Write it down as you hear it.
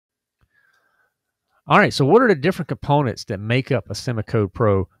All right, so what are the different components that make up a SIMOCODE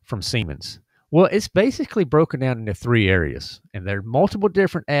Pro from Siemens? Well, it's basically broken down into three areas, and there are multiple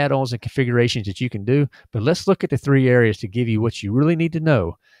different add-ons and configurations that you can do, but let's look at the three areas to give you what you really need to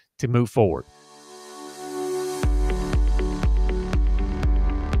know to move forward.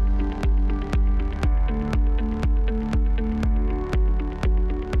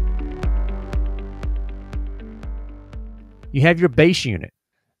 You have your base unit.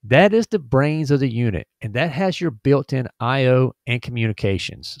 That is the brains of the unit, and that has your built-in I/O and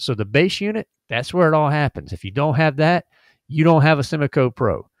communications. So the base unit, that's where it all happens. If you don't have that, you don't have a SIMOCODE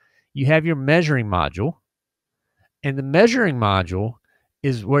Pro. You have your measuring module, and the measuring module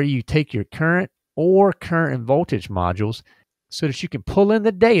is where you take your current and voltage modules so that you can pull in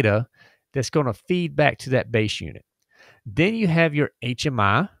the data that's going to feed back to that base unit. Then you have your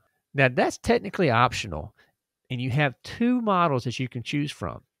HMI. Now, that's technically optional, and you have two models that you can choose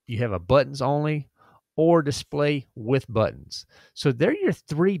from. You have a buttons only or display with buttons. So they're your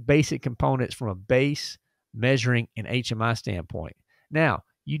three basic components from a base, measuring, and HMI standpoint. Now,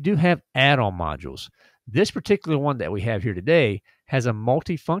 you do have add-on modules. This particular one that we have here today has a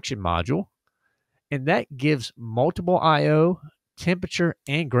multi-function module, and that gives multiple I/O, temperature,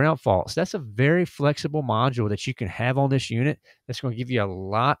 and ground faults. That's a very flexible module that you can have on this unit that's going to give you a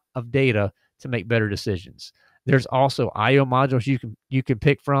lot of data to make better decisions. There's also I/O modules you can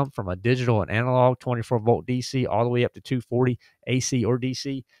pick from a digital and analog, 24-volt DC, all the way up to 240 AC or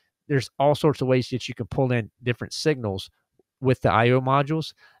DC. There's all sorts of ways that you can pull in different signals with the I/O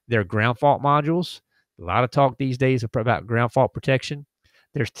modules. There are ground fault modules. A lot of talk these days about ground fault protection.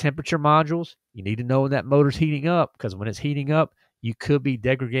 There's temperature modules. You need to know when that motor's heating up, because when it's heating up, you could be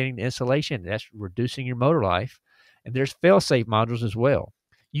degrading the insulation. That's reducing your motor life. And there's fail-safe modules as well.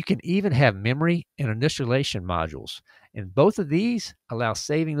 You can even have memory and initialization modules. And both of these allow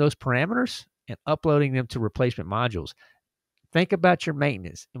saving those parameters and uploading them to replacement modules. Think about your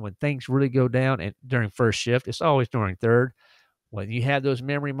maintenance. And when things really go down and during first shift, it's always during third. When you have those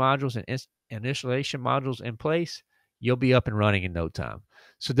memory modules and initialization modules in place, you'll be up and running in no time.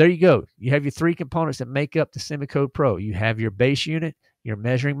 So there you go. You have your three components that make up the SIMOCODE Pro. You have your base unit, your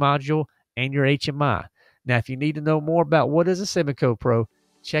measuring module, and your HMI. Now, if you need to know more about what is a SIMOCODE Pro,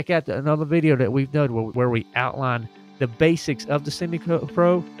 check out another video that we've done where we outline the basics of the SIMOCODE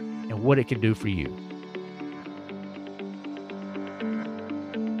Pro and what it can do for you.